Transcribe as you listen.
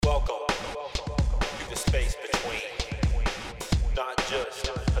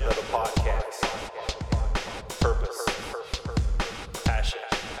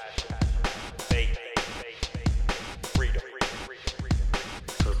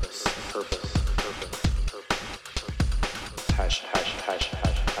Good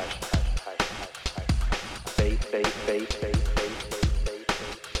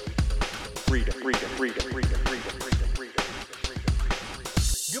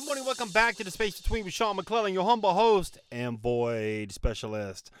morning, welcome back to The Space Between with Sean McClellan, your humble host and Boyd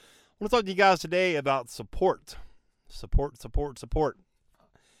specialist. I want to talk to you guys today about support. Support.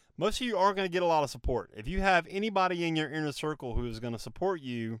 Most of you aren't going to get a lot of support. If you have anybody in your inner circle who is going to support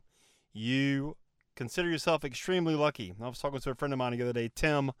you, you consider yourself extremely lucky. I was talking to a friend of mine the other day,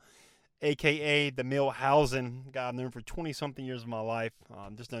 Tim, a.k.a. the Millhausen guy. I've known for 20-something years of my life.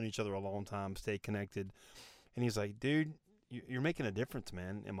 Just known each other a long time, stayed connected. And he's like, dude, you're making a difference,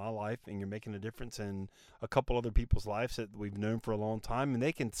 man, in my life, and you're making a difference in a couple other people's lives that we've known for a long time, and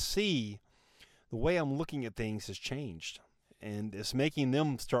they can see the way I'm looking at things has changed, and it's making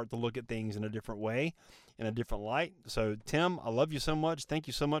them start to look at things in a different way, in a different light. So, Tim, I love you so much. Thank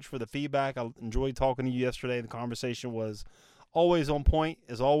you so much for the feedback. I enjoyed talking to you yesterday. The conversation was always on point,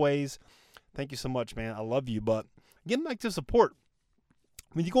 as always. Thank you so much, man. I love you, but getting back to support.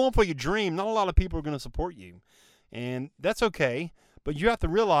 When you're going for your dream, not a lot of people are going to support you. And that's okay, but you have to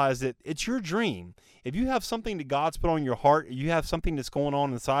realize that it's your dream. If you have something that God's put on your heart, you have something that's going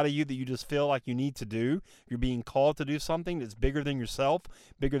on inside of you that you just feel like you need to do, you're being called to do something that's bigger than yourself,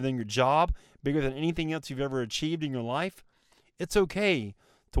 bigger than your job, bigger than anything else you've ever achieved in your life, it's okay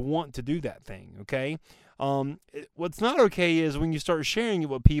to want to do that thing, okay? What's not okay is when you start sharing it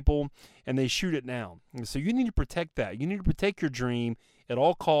with people and they shoot it down. And so you need to protect that. You need to protect your dream at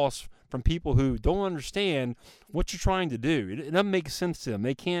all costs from people who don't understand what you're trying to do. It doesn't make sense to them.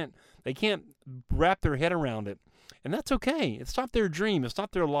 They can't wrap their head around it. And that's okay. It's not their dream. It's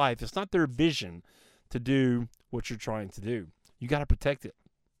not their life. It's not their vision to do what you're trying to do. You got to protect it.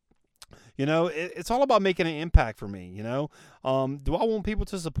 You know, it's all about making an impact for me, you know. Do I want people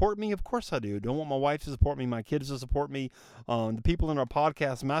to support me? Of course I do. Do I want my wife to support me, my kids to support me? The people in our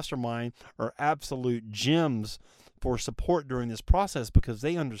podcast mastermind are absolute gems for support during this process because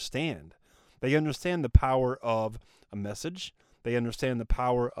they understand. They understand the power of a message. They understand the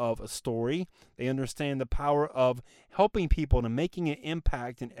power of a story. They understand the power of helping people and making an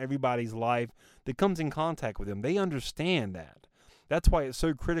impact in everybody's life that comes in contact with them. They understand that. That's why it's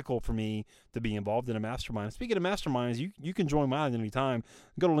so critical for me to be involved in a mastermind. Speaking of masterminds, you can join mine at any time.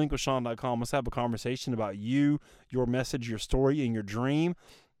 Go to linkwithsean.com. Let's have a conversation about you, your message, your story, and your dream.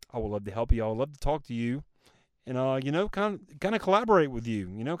 I would love to help you. I would love to talk to you. And, kind of collaborate with you,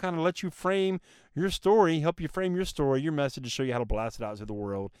 kind of let you frame your story, help you frame your story, your message to show you how to blast it out to the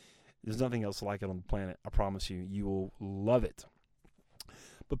world. There's nothing else like it on the planet. I promise you. You will love it.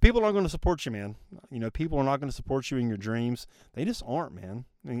 But people aren't going to support you, man. People are not going to support you in your dreams. They just aren't, man.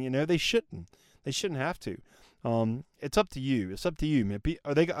 And, they shouldn't. They shouldn't have to. It's up to you. It's up to you, man.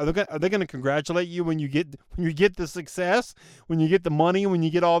 Are they going to congratulate you when you get the success, when you get the money, when you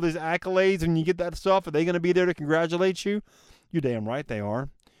get all these accolades, when you get that stuff? Are they going to be there to congratulate you? You're damn right they are.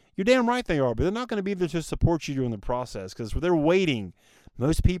 You're damn right they are. But they're not going to be there to support you during the process because they're waiting.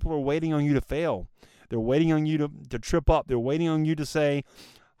 Most people are waiting on you to fail. They're waiting on you to trip up. They're waiting on you to say,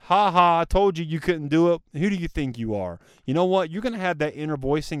 ha, I told you couldn't do it. Who do you think you are? You know what? You're going to have that inner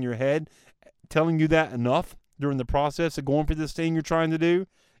voice in your head telling you that enough during the process of going for this thing you're trying to do.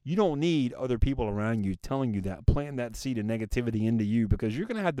 You don't need other people around you telling you that, planting that seed of negativity into you because you're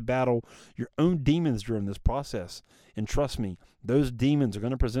going to have to battle your own demons during this process. And trust me, those demons are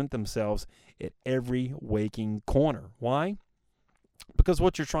going to present themselves at every waking corner. Why? Because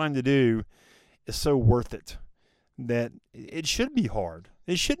what you're trying to do is so worth it that it should be hard.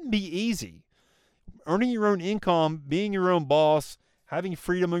 It shouldn't be easy. Earning your own income, being your own boss, having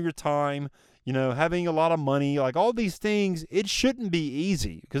freedom of your time, having a lot of money, like all these things, it shouldn't be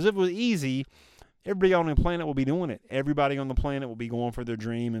easy. Because if it was easy, everybody on the planet will be doing it. Everybody on the planet will be going for their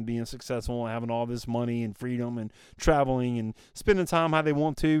dream and being successful and having all this money and freedom and traveling and spending time how they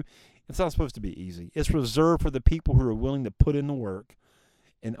want to. It's not supposed to be easy. It's reserved for the people who are willing to put in the work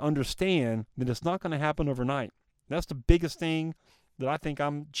and understand that it's not going to happen overnight. That's the biggest thing that I think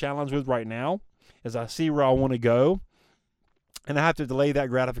I'm challenged with right now as I see where I want to go. And I have to delay that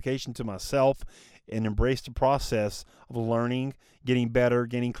gratification to myself and embrace the process of learning, getting better,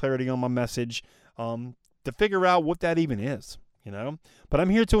 getting clarity on my message, to figure out what that even is, But I'm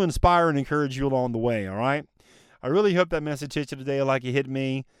here to inspire and encourage you along the way, all right? I really hope that message hit you today like it hit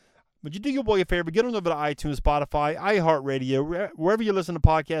me. But you do your boy a favor, get on over to iTunes, Spotify, iHeartRadio, wherever you listen to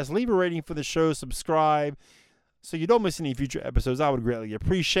podcasts, leave a rating for the show, subscribe, so you don't miss any future episodes. I would greatly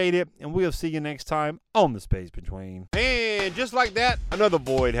appreciate it. And we'll see you next time on The Space Between. And just like that, another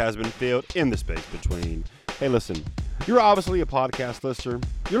void has been filled in The Space Between. Hey, listen, You're obviously a podcast listener.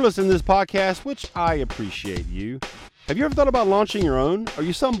 You're listening to this podcast, which I appreciate you. Have you ever thought about launching your own? Are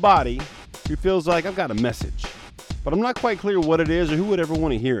you somebody who feels like I've got a message, but I'm not quite clear what it is or who would ever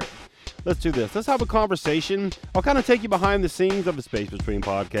want to hear it? Let's do this. Let's have a conversation. I'll kind of take you behind the scenes of the Space Between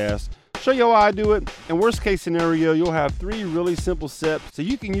podcast, show you how I do it, and worst case scenario, you'll have 3 really simple steps so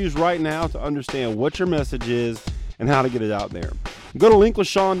you can use right now to understand what your message is and how to get it out there. Go to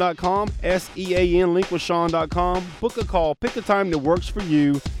linkwithsean.com, SEAN, linkwithsean.com, book a call, pick a time that works for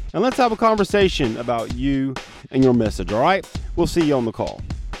you, and let's have a conversation about you and your message, all right? We'll see you on the call.